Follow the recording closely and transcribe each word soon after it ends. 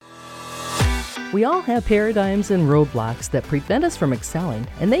We all have paradigms and roadblocks that prevent us from excelling,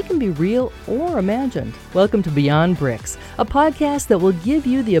 and they can be real or imagined. Welcome to Beyond Bricks, a podcast that will give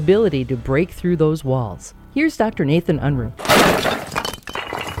you the ability to break through those walls. Here's Dr. Nathan Unruh.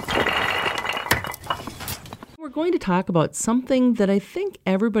 We're going to talk about something that I think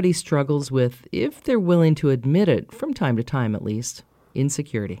everybody struggles with, if they're willing to admit it, from time to time at least: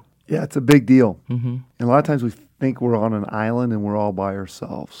 insecurity. Yeah, it's a big deal. And a lot of times we think we're on an island and we're all by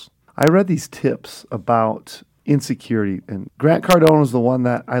ourselves. I read these tips about insecurity, and Grant Cardone is the one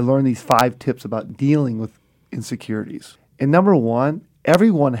that I learned these 5 tips about dealing with insecurities. And number 1,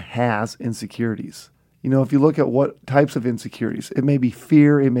 everyone has insecurities. You know, if you look at what types of insecurities, it may be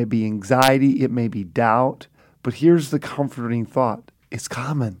fear, it may be anxiety, it may be doubt. But here's the comforting thought. It's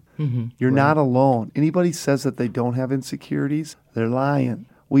common. You're not alone. Anybody says that they don't have insecurities, they're lying.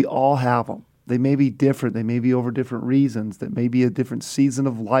 We all have them. They may be different. They may be over different reasons. That may be a different season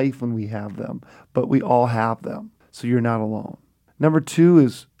of life when we have them. But we all have them. So you're not alone. Number 2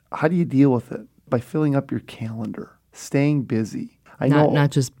 is, how do you deal with it? By filling up your calendar, staying busy.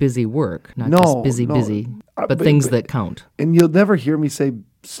 Not just busy work, just busy, but things that count. And you'll never hear me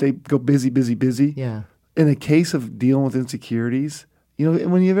go busy, busy, busy. Yeah. In a case of dealing with insecurities, you know,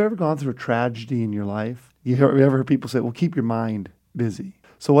 when you've ever gone through a tragedy in your life, you ever heard people say, well, keep your mind busy.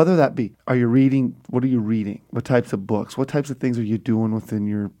 So whether that be, are you reading? What are you reading? What types of books? What types of things are you doing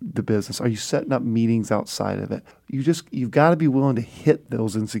within the business? Are you setting up meetings outside of it? You've got to be willing to hit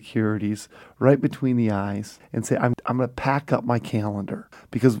those insecurities right between the eyes and say, I'm going to pack up my calendar.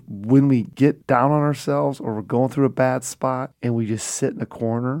 Because when we get down on ourselves or we're going through a bad spot and we just sit in a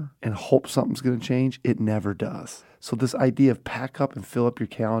corner and hope something's going to change, it never does. So this idea of pack up and fill up your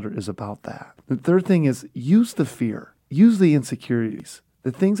calendar is about that. The third thing is, use the fear. Use the insecurities.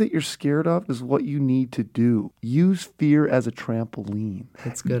 The things that you're scared of is what you need to do. Use fear as a trampoline.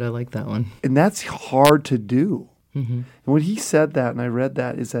 That's good. I like that one. And that's hard to do. And when he said that, and I read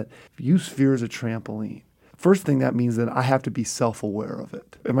that, is that use fear as a trampoline. First thing that means that I have to be self-aware of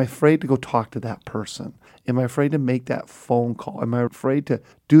it. Am I afraid to go talk to that person? Am I afraid to make that phone call? Am I afraid to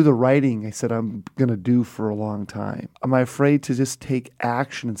do the writing I said I'm going to do for a long time? Am I afraid to just take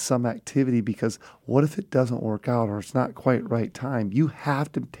action in some activity because what if it doesn't work out or it's not quite right time? You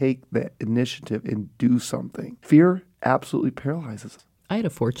have to take the initiative and do something. Fear absolutely paralyzes us. I had a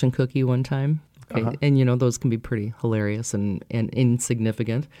fortune cookie one time. Okay. And, you know, those can be pretty hilarious and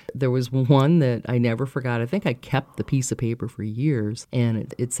insignificant. There was one that I never forgot. I think I kept the piece of paper for years.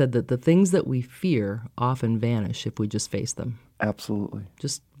 And it said that the things that we fear often vanish if we just face them. Absolutely.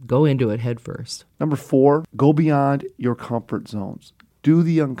 Just go into it head first. Number 4, go beyond your comfort zones. Do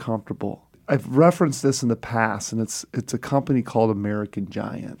the uncomfortable. I've referenced this in the past, and it's a company called American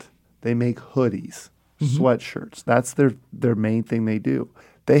Giant. They make hoodies, sweatshirts. That's their main thing they do.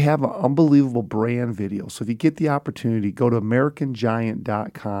 They have an unbelievable brand video. So if you get the opportunity, go to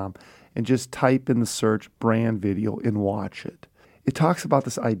AmericanGiant.com and just type in the search brand video and watch it. It talks about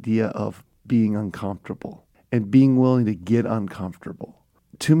this idea of being uncomfortable and being willing to get uncomfortable.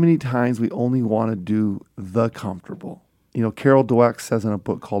 Too many times we only want to do the comfortable. You know, Carol Dweck says in a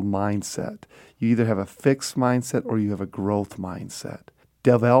book called Mindset, you either have a fixed mindset or you have a growth mindset.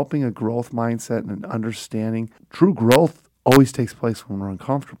 Developing a growth mindset and an understanding, true growth always takes place when we're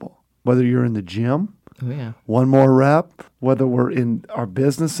uncomfortable. Whether you're in the gym, one more rep, whether we're in our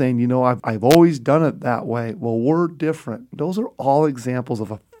business saying, you know, I've always done it that way. Well, we're different. Those are all examples of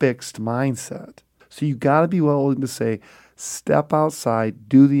a fixed mindset. So you got to be willing to say, step outside,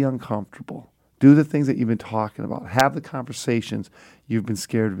 do the uncomfortable, do the things that you've been talking about, have the conversations you've been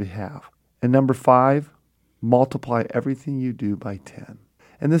scared to have. And number 5, multiply everything you do by 10.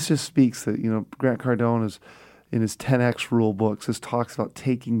 And this just speaks that, you know, Grant Cardone is in his 10X rule books, talks about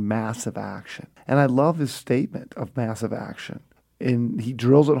taking massive action. And I love his statement of massive action. And he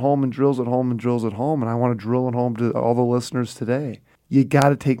drills it home and drills it home and drills it home. And I want to drill it home to all the listeners today. You got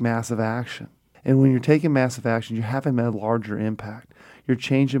to take massive action. And when you're taking massive action, you're having a larger impact. You're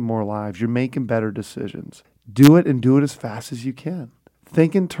changing more lives. You're making better decisions. Do it and do it as fast as you can.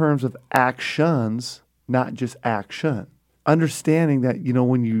 Think in terms of actions, not just action. Understanding that, you know,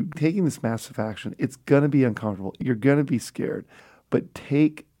 when you're taking this massive action, it's going to be uncomfortable. You're going to be scared. But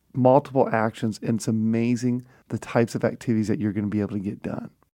take multiple actions, and it's amazing the types of activities that you're going to be able to get done.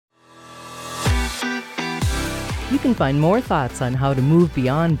 You can find more thoughts on how to move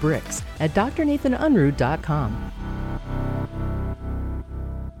beyond bricks at drnathanunruh.com.